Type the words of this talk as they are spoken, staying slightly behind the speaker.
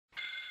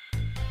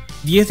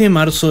10 de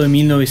marzo de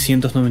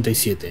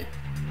 1997.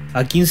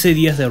 A 15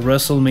 días de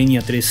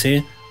WrestleMania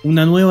 13,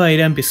 una nueva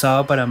era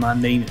empezaba para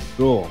Monday Night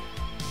Raw.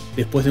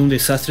 Después de un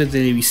desastre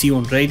televisivo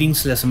en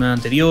ratings la semana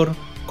anterior,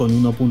 con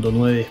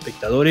 1.9 de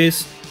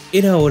espectadores,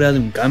 era hora de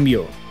un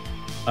cambio.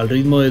 Al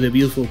ritmo de The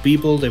Beautiful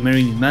People de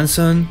Marilyn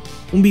Manson,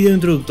 un video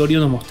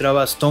introductorio nos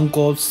mostraba a Stone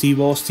Cold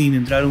Steve Austin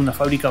entrar a una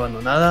fábrica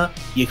abandonada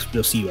y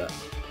explosiva.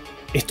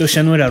 Esto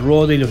ya no era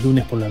Raw de los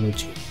lunes por la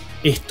noche,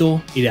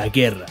 esto era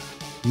guerra.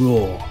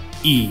 Raw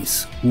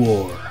is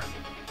War.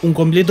 Un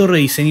completo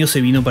rediseño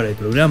se vino para el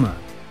programa.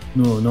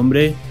 Nuevo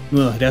nombre,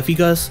 nuevas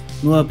gráficas,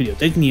 nueva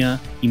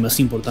pirotecnia y, más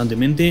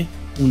importantemente,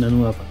 una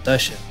nueva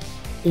pantalla.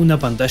 Una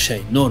pantalla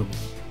enorme,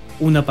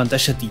 una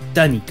pantalla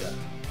titánica,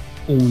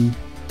 un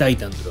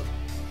Titantron.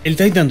 El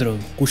Titantron,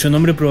 cuyo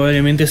nombre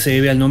probablemente se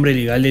debe al nombre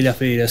legal de la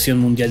Federación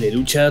Mundial de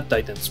Lucha,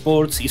 Titan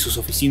Sports, y sus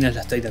oficinas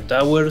las Titan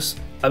Towers,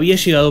 había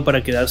llegado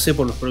para quedarse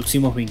por los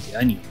próximos 20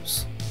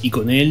 años. Y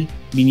con él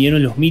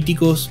vinieron los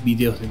míticos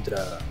videos de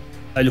entrada,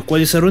 a los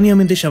cuales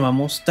erróneamente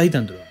llamamos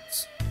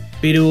Titantrons.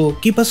 Pero,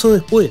 ¿qué pasó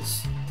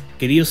después?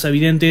 Queridos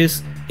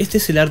avidentes, este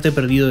es el arte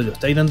perdido de los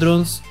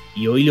Titantrons,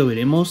 y hoy lo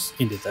veremos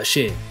en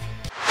detalle.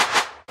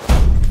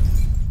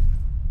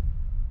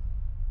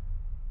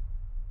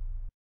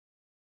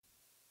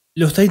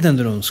 Los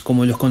Titantrons,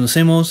 como los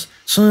conocemos,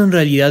 son en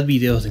realidad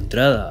videos de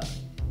entrada.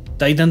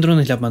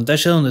 Titantron es la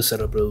pantalla donde se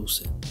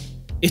reproducen.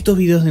 Estos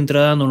videos de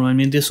entrada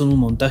normalmente son un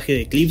montaje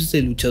de clips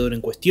del luchador en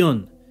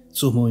cuestión,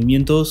 sus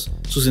movimientos,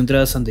 sus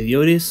entradas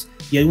anteriores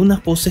y algunas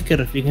poses que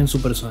reflejen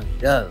su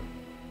personalidad.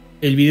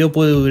 El video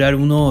puede durar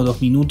 1 o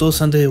 2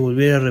 minutos antes de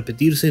volver a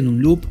repetirse en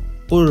un loop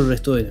por el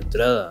resto de la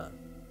entrada.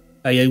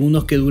 Hay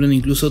algunos que duran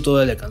incluso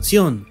toda la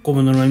canción,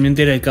 como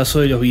normalmente era el caso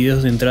de los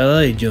videos de entrada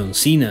de John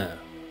Cena.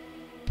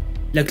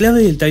 La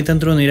clave del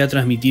Titantron era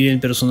transmitir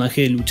el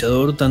personaje del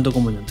luchador tanto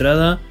como la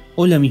entrada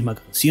o la misma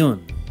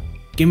canción.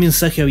 ¿Qué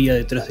mensaje había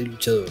detrás del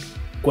luchador?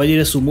 ¿Cuál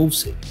era su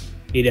moveset?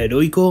 ¿Era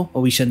heroico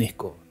o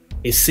villanesco?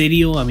 ¿Es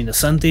serio,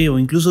 amenazante o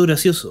incluso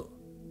gracioso?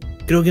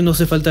 Creo que no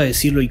hace falta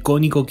decir lo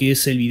icónico que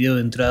es el video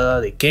de entrada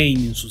de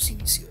Kane en sus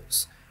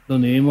inicios,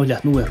 donde vemos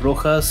las nubes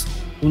rojas,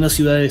 una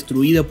ciudad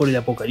destruida por el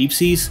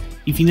apocalipsis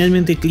y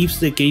finalmente clips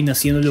de Kane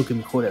haciendo lo que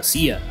mejor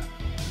hacía.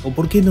 O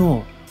por qué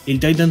no, el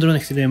Titantron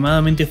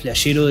extremadamente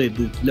flashero de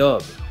Dude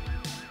Love.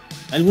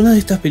 Algunas de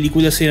estas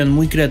películas eran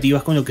muy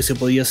creativas con lo que se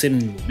podía hacer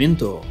en el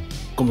momento,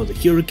 como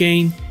The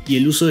Hurricane y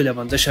el uso de la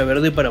pantalla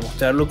verde para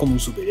mostrarlo como un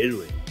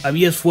superhéroe.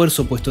 Había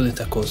esfuerzo puesto en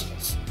estas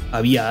cosas,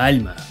 había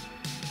alma.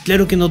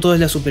 Claro que no todas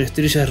las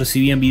superestrellas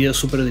recibían videos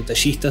super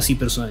detallistas y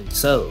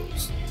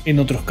personalizados. En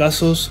otros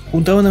casos,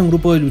 juntaban a un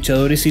grupo de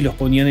luchadores y los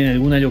ponían en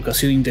alguna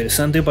locación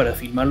interesante para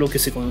filmar lo que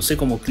se conoce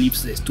como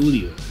clips de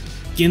estudio.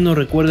 ¿Quién no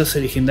recuerda esa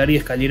legendaria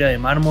escalera de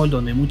mármol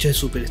donde muchas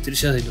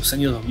superestrellas de los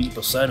años 2000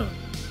 posaron?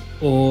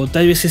 O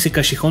tal vez ese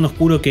callejón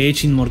oscuro que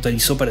Edge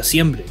inmortalizó para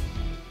siempre.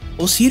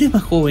 O si eres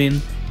más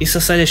joven,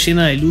 esa sala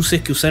llena de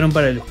luces que usaron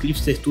para los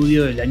clips de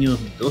estudio del año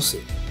 2012.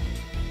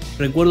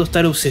 Recuerdo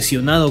estar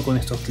obsesionado con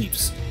estos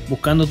clips,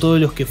 buscando todos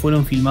los que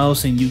fueron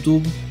filmados en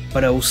YouTube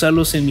para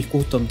usarlos en mis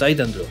custom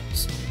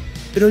Titantrons.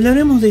 Pero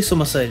hablaremos de eso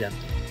más adelante.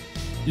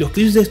 Los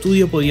clips de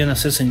estudio podían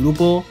hacerse en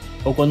grupo,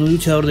 o cuando un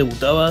luchador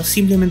debutaba,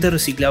 simplemente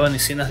reciclaban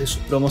escenas de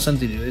sus promos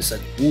anteriores al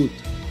debut.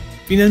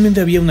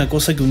 Finalmente había una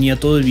cosa que unía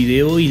todo el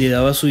video y le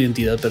daba su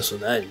identidad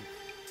personal: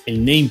 el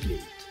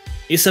nameplate.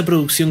 Esa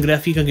producción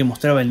gráfica que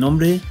mostraba el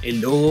nombre,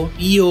 el logo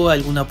y o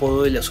algún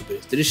apodo de la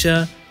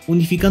superestrella,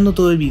 unificando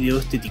todo el video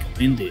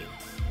estéticamente.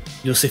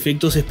 Los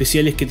efectos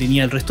especiales que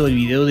tenía el resto del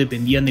video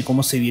dependían de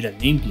cómo se viera el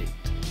nameplate.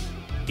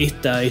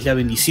 Esta es la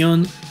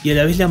bendición y a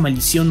la vez la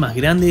maldición más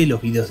grande de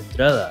los videos de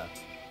entrada,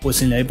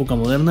 pues en la época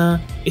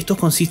moderna, estos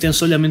consisten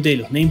solamente de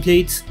los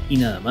nameplates y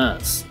nada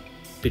más.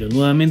 Pero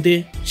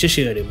nuevamente, ya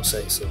llegaremos a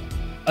eso.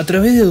 A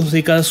través de 2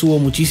 décadas hubo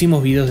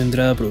muchísimos videos de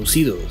entrada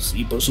producidos,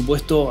 y por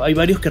supuesto hay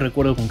varios que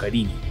recuerdo con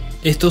cariño.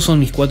 Estos son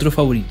mis 4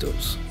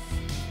 favoritos.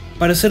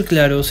 Para ser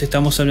claros,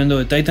 estamos hablando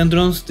de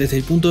Titantrons desde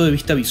el punto de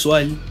vista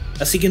visual,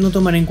 así que no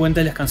tomaré en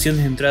cuenta las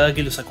canciones de entrada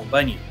que los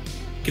acompañan.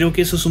 Creo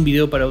que eso es un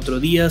video para otro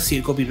día si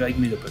el copyright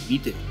me lo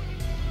permite.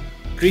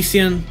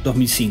 Christian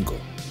 2005.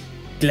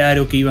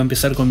 Claro que iba a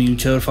empezar con mi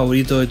luchador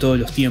favorito de todos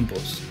los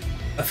tiempos.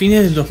 A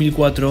fines del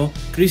 2004,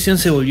 Christian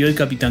se volvió el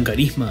Capitán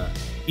Carisma,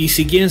 y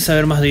si quieren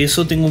saber más de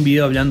eso tengo un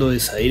video hablando de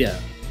esa era.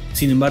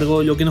 Sin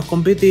embargo, lo que nos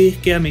compete es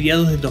que a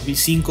mediados del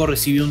 2005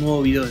 recibió un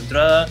nuevo video de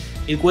entrada,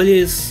 el cual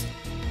es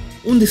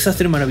un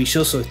desastre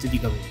maravilloso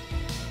estéticamente.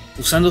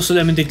 Usando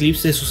solamente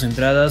clips de sus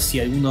entradas y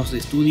algunos de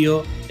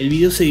estudio, el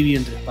video se divide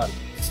en 3 partes.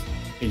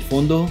 El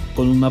fondo,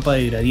 con un mapa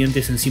de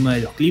gradientes encima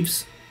de los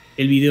clips,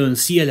 el video en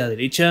sí a la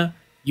derecha,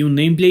 y un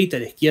nameplate a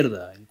la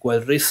izquierda, el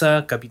cual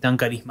reza Capitán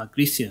Carisma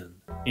Christian,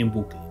 en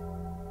bucle.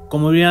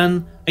 Como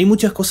verán, hay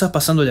muchas cosas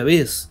pasando a la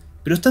vez,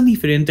 pero es tan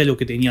diferente a lo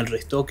que tenía el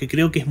resto que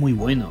creo que es muy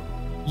bueno,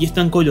 y es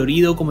tan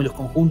colorido como los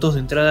conjuntos de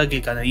entrada que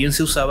el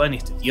canadiense usaba en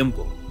este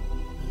tiempo.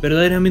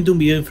 Verdaderamente un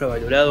video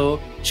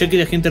infravalorado, ya que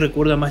la gente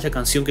recuerda más la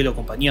canción que lo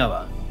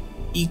acompañaba,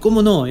 y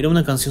cómo no, era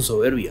una canción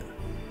soberbia.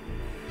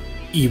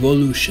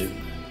 Evolution.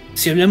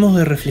 Si hablamos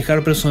de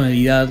reflejar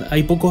personalidad,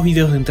 hay pocos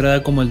videos de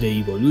entrada como el de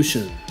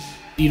Evolution.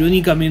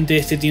 Irónicamente,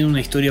 este tiene una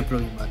historia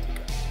problemática.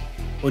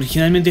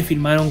 Originalmente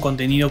filmaron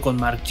contenido con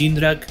Mark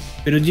Jindrak,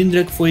 pero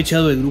Jindrak fue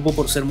echado del grupo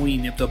por ser muy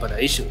inepto para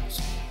ellos.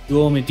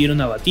 Luego metieron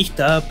a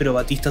Batista, pero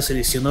Batista se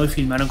lesionó y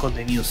filmaron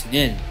contenido sin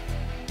él.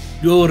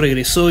 Luego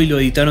regresó y lo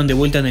editaron de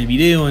vuelta en el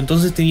video,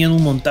 entonces tenían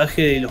un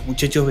montaje de los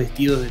muchachos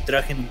vestidos de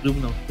traje en un club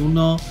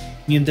nocturno,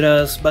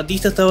 mientras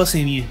Batista estaba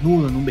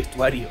semidesnudo en un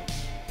vestuario.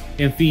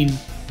 En fin,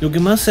 lo que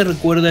más se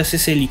recuerda es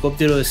ese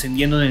helicóptero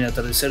descendiendo en el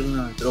atardecer de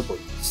una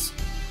metrópolis.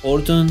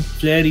 Orton,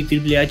 Flair y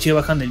Triple H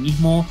bajan del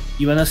mismo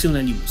y van hacia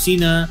una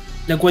limusina,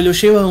 la cual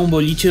los lleva a un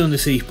boliche donde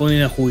se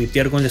disponen a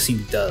juguetear con las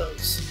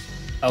invitadas.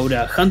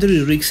 Ahora, Hunter y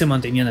Rick se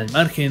mantenían al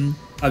margen,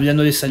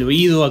 hablándoles al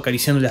oído,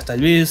 acariciándolas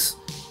tal vez,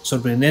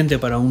 sorprendente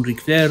para un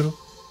Ric Flair,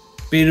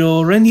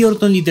 pero Randy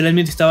Orton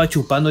literalmente estaba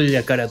chupándole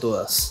la cara a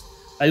todas.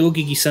 Algo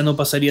que quizá no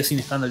pasaría sin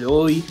escándalo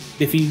hoy,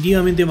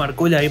 definitivamente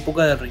marcó la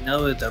época del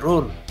reinado de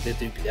terror de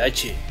Triple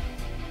H.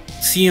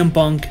 CM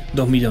Punk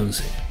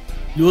 2011.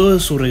 Luego de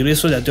su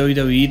regreso a la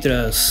WWE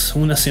tras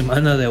una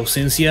semana de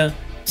ausencia,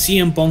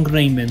 CM Punk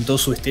reinventó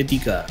su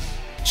estética.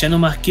 Ya no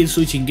más Kill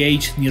Switch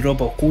Engage ni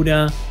ropa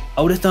oscura,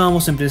 ahora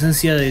estábamos en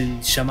presencia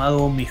del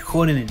llamado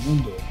mejor en el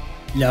mundo,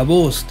 la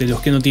voz de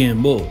los que no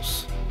tienen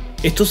voz.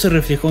 Esto se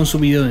reflejó en su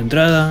video de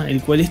entrada,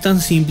 el cual es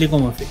tan simple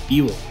como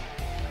efectivo.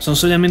 Son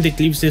solamente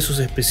clips de sus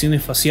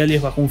expresiones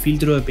faciales bajo un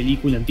filtro de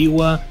película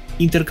antigua,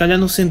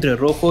 intercalándose entre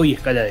rojo y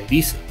escala de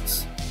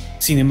grises.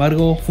 Sin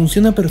embargo,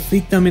 funciona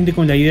perfectamente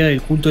con la idea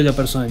del culto de la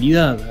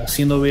personalidad,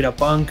 haciendo ver a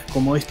Punk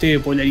como este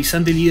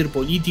polarizante líder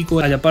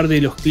político a la par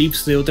de los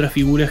clips de otras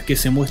figuras que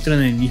se muestran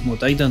en el mismo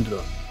Titantron.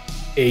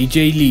 AJ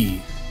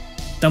Lee.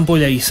 Tan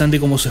polarizante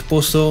como su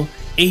esposo,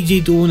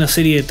 AJ tuvo una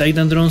serie de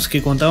Titantrons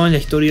que contaban la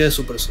historia de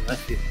su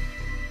personaje.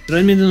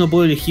 Realmente no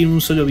puedo elegir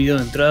un solo video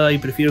de entrada y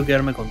prefiero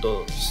quedarme con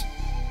todos.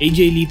 AJ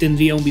Lee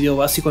tendría un video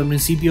básico al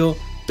principio,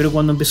 pero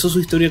cuando empezó su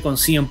historia con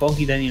CM Punk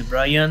y Daniel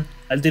Bryan,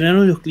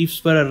 alteraron los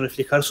clips para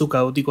reflejar su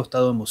caótico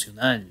estado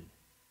emocional.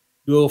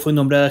 Luego fue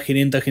nombrada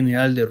gerenta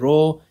general de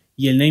Raw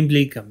y el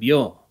nameplate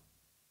cambió.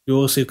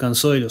 Luego se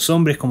cansó de los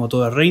hombres como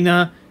toda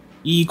reina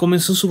y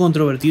comenzó su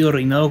controvertido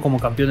reinado como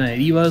campeona de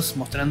divas,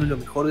 mostrando lo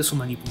mejor de su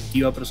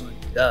manipulativa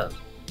personalidad.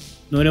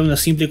 No era una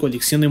simple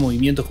colección de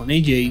movimientos con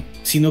AJ,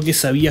 sino que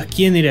sabías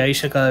quién era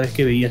ella cada vez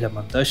que veías la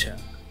pantalla.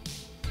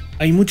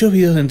 Hay muchos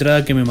videos de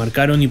entrada que me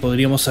marcaron y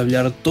podríamos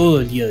hablar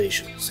todo el día de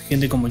ellos.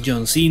 Gente como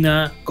John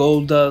Cena,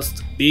 Goldust,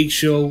 Big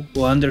Show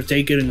o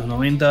Undertaker en los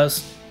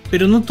 90s,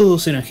 pero no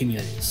todos eran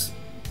geniales.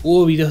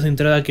 Hubo videos de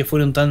entrada que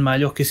fueron tan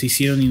malos que se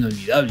hicieron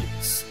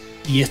inolvidables.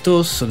 Y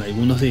estos son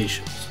algunos de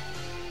ellos.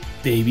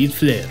 David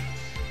Flair.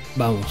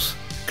 Vamos,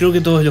 creo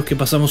que todos los que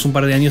pasamos un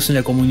par de años en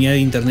la comunidad de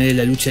internet de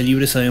la lucha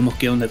libre sabemos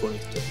qué onda con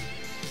esto.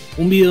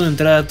 Un video de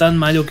entrada tan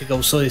malo que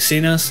causó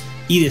decenas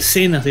y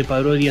decenas de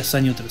parodias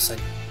año tras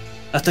año.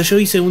 Hasta yo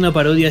hice una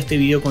parodia de este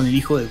video con el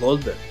hijo de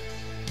Goldberg.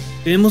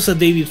 Tenemos a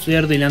David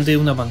Flair delante de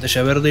una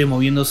pantalla verde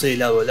moviéndose de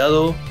lado a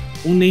lado,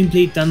 un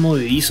nameplate tan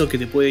movedizo que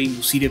te puede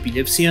inducir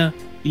epilepsia,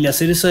 y la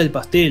cereza del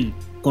pastel,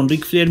 con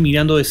Ric Flair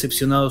mirando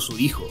decepcionado a su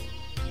hijo.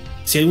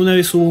 Si alguna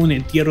vez hubo un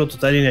entierro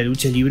total en la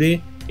lucha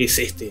libre, es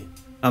este,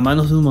 a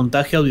manos de un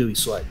montaje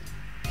audiovisual.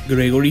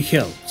 Gregory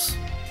Helms.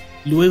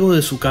 Luego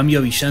de su cambio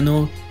a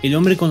villano, el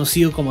hombre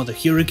conocido como The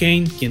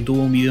Hurricane, quien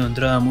tuvo un video de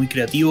entrada muy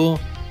creativo,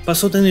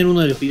 pasó a tener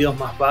uno de los videos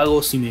más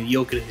vagos y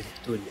mediocres de la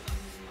historia.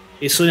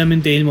 Es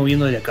solamente él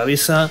moviendo de la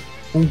cabeza,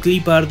 un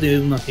clip art de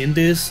unos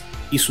dientes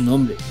y su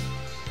nombre.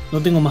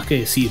 No tengo más que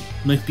decir,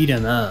 no inspira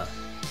nada.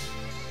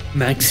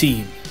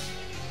 Maxine.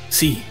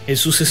 Sí, el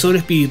sucesor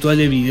espiritual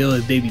del video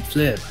de David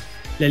Flair.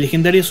 La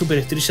legendaria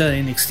superestrella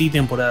de NXT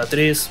temporada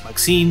 3,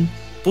 Maxine,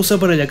 posa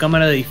para la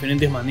cámara de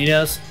diferentes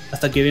maneras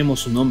hasta que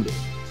vemos su nombre,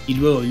 y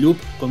luego el loop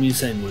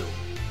comienza de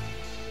nuevo.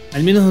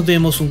 Al menos no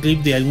tenemos un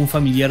clip de algún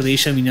familiar de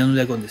ella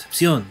mirándola con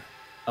decepción.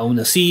 Aún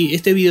así,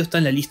 este video está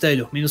en la lista de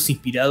los menos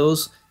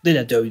inspirados de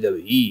la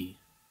WWE.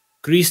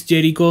 Chris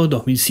Jericho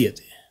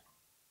 2007.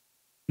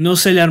 No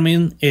se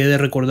alarmen, he de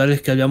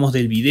recordarles que hablamos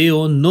del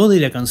video, no de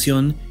la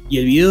canción, y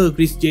el video de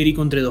Chris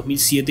Jericho entre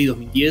 2007 y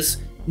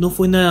 2010 no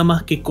fue nada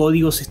más que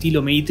códigos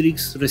estilo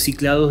Matrix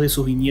reciclados de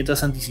sus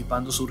viñetas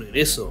anticipando su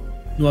regreso.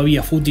 No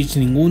había footage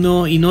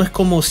ninguno y no es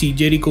como si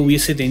Jericho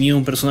hubiese tenido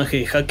un personaje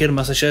de hacker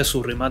más allá de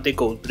su remate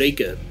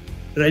Codebreaker.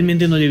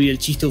 Realmente no le vi el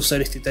chiste a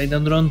usar este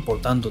Titantron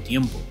por tanto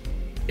tiempo.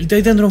 El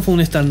Titantron fue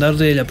un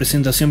estandarte de la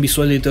presentación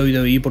visual de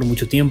WWE por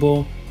mucho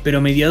tiempo, pero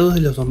a mediados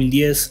de los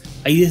 2010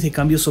 aires de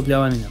cambio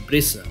soplaban en la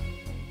empresa.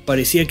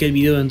 Parecía que el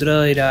video de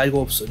entrada era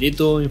algo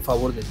obsoleto en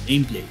favor del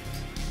gameplay.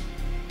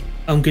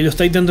 Aunque los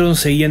Titantrons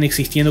seguían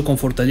existiendo con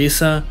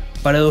fortaleza,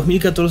 para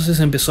 2014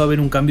 se empezó a ver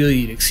un cambio de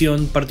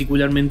dirección,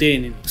 particularmente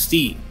en NXT.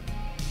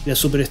 Las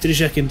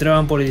superestrellas que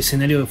entraban por el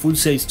escenario de Full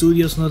Sail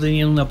Studios no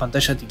tenían una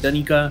pantalla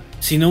titánica,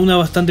 sino una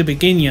bastante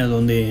pequeña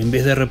donde en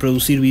vez de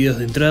reproducir videos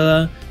de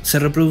entrada, se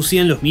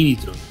reproducían los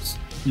minitrons,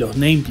 los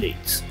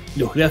nameplates,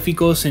 los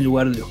gráficos en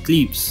lugar de los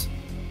clips.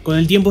 Con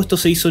el tiempo esto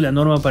se hizo la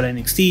norma para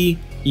NXT,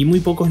 y muy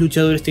pocos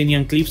luchadores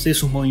tenían clips de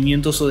sus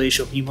movimientos o de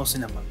ellos mismos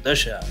en la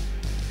pantalla.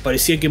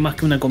 Parecía que más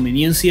que una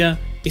conveniencia,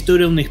 esto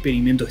era un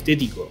experimento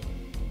estético.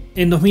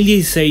 En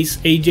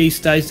 2016, AJ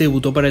Styles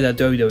debutó para la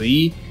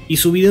WWE y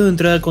su video de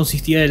entrada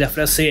consistía de la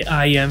frase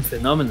I am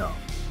phenomenal.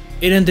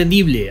 Era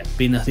entendible,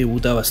 apenas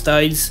debutaba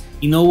Styles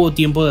y no hubo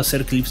tiempo de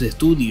hacer clips de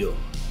estudio.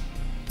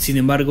 Sin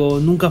embargo,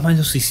 nunca más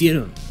los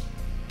hicieron.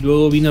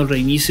 Luego vino el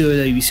reinicio de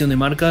la división de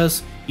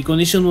marcas y con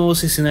ello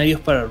nuevos escenarios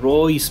para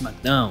Raw y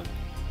SmackDown.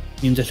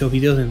 Mientras los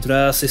videos de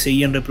entrada se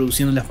seguían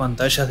reproduciendo en las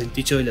pantallas del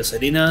techo de las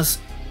arenas,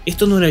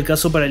 esto no era el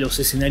caso para los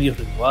escenarios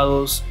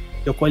renovados,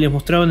 los cuales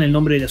mostraban el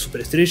nombre de la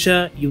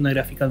superestrella y una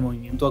gráfica al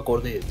movimiento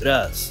acorde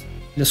detrás.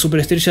 Las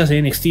superestrellas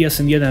de NXT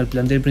ascendían al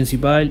plantel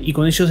principal y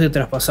con ellos se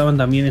traspasaban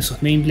también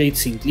esos nameplates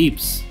sin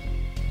clips.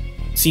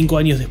 5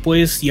 años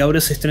después, y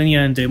ahora se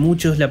extraña entre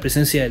muchos la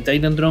presencia del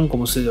Titantron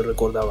como se lo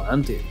recordaba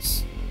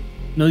antes.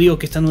 No digo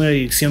que esta nueva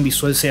dirección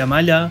visual sea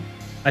mala,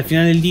 al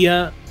final del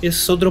día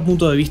es otro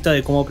punto de vista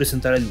de cómo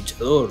presentar al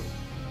luchador.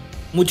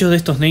 Muchos de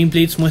estos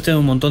nameplates muestran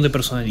un montón de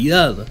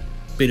personalidad,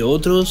 pero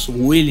otros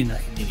huelen a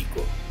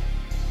genérico.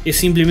 Es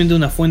simplemente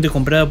una fuente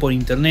comprada por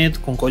internet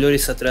con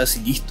colores atrás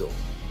y listo.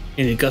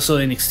 En el caso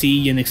de NXT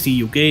y NXT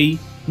UK,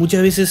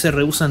 muchas veces se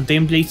reusan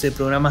templates de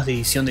programas de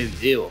edición de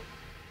video.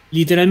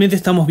 Literalmente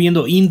estamos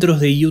viendo intros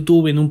de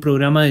YouTube en un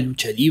programa de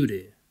lucha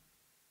libre.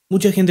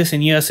 Mucha gente se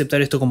niega a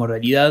aceptar esto como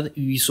realidad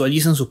y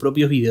visualizan sus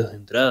propios videos de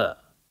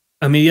entrada.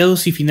 A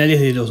mediados y finales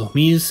de los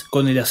 2000,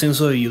 con el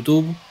ascenso de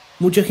YouTube,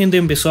 mucha gente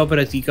empezó a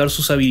practicar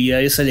sus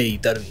habilidades al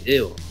editar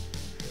video.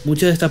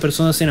 Muchas de estas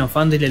personas eran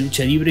fans de la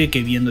lucha libre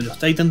que viendo los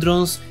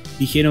Titantrons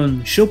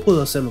dijeron yo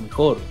puedo hacerlo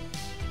mejor.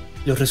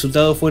 Los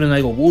resultados fueron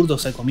algo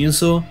burdos al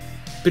comienzo,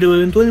 pero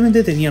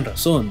eventualmente tenían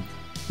razón.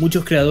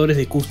 Muchos creadores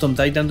de custom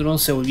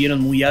Titantrons se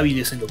volvieron muy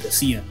hábiles en lo que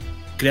hacían,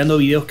 creando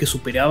videos que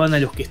superaban a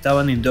los que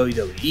estaban en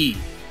WWE.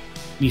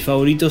 Mis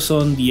favoritos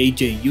son The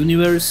AJ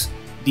Universe,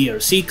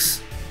 DR6,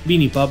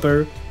 Vinnie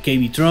Popper,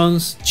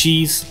 KB-Trons,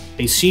 Cheese,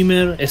 Ace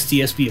Shimmer,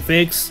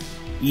 STSPFX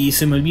y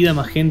se me olvida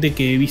más gente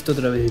que he visto a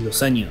través de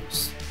los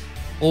años.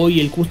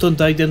 Hoy el custom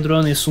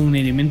Titantron es un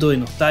elemento de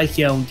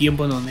nostalgia a un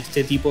tiempo en donde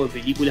este tipo de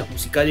películas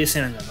musicales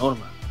eran la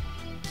norma.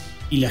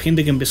 Y la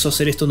gente que empezó a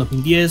hacer esto en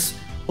 2010,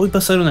 hoy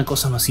pasaron a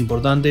cosas más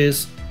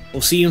importantes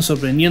o siguen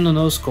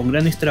sorprendiéndonos con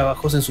grandes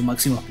trabajos en su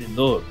máximo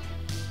esplendor.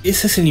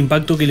 Ese es el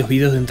impacto que los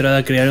videos de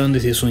entrada crearon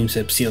desde su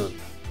incepción.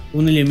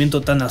 Un elemento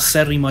tan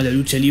acérrimo a la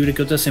lucha libre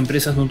que otras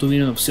empresas no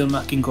tuvieron opción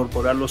más que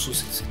incorporarlo a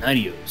sus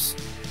escenarios.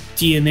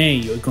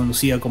 TNA, hoy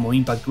conocida como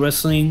Impact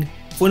Wrestling,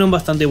 fueron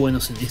bastante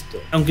buenos en esto,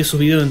 aunque sus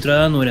videos de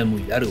entrada no eran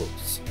muy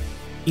largos.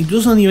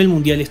 Incluso a nivel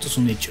mundial esto es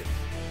un hecho.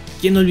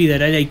 ¿Quién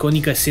olvidará la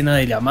icónica escena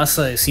de la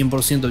masa de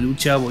 100%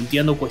 lucha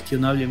volteando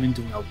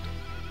cuestionablemente un auto?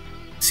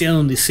 Sea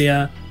donde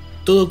sea,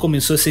 todo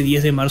comenzó ese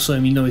 10 de marzo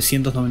de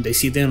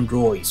 1997 en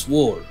Raw is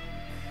War.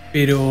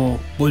 Pero,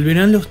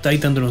 ¿volverán los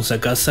Titantrons a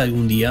casa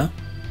algún día?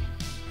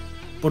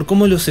 Por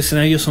cómo los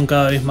escenarios son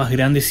cada vez más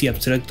grandes y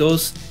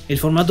abstractos, el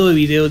formato de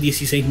video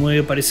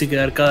 16:9 parece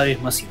quedar cada vez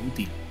más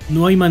inútil.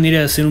 No hay manera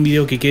de hacer un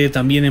video que quede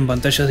tan bien en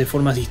pantallas de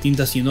formas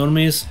distintas y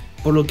enormes,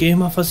 por lo que es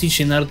más fácil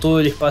llenar todo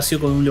el espacio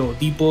con un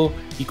logotipo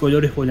y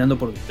colores volando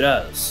por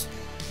detrás.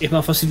 Es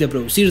más fácil de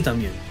producir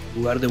también,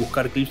 en lugar de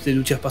buscar clips de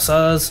luchas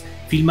pasadas,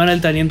 filmar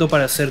al talento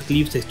para hacer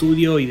clips de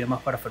estudio y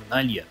demás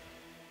parafernalia.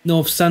 No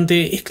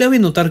obstante, es clave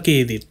notar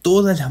que de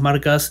todas las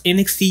marcas,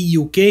 NXT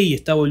UK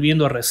está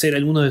volviendo a rehacer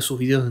algunos de sus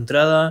videos de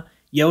entrada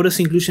y ahora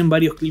se incluyen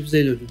varios clips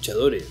de los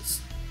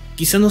luchadores.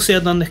 Quizá no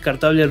sea tan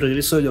descartable el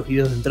regreso de los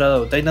videos de entrada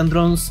o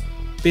Titantrons,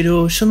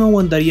 pero yo no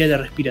aguantaría la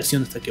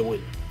respiración hasta que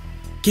vuelvan.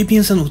 ¿Qué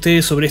piensan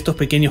ustedes sobre estos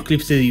pequeños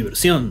clips de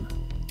diversión?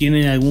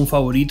 ¿Tienen algún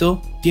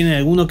favorito? ¿Tienen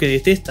alguno que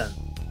detestan?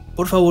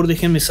 Por favor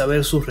déjenme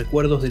saber sus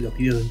recuerdos de los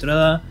videos de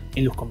entrada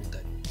en los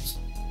comentarios.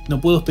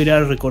 No puedo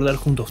esperar a recordar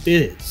junto a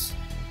ustedes.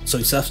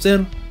 Soy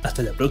Safter,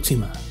 hasta la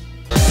próxima.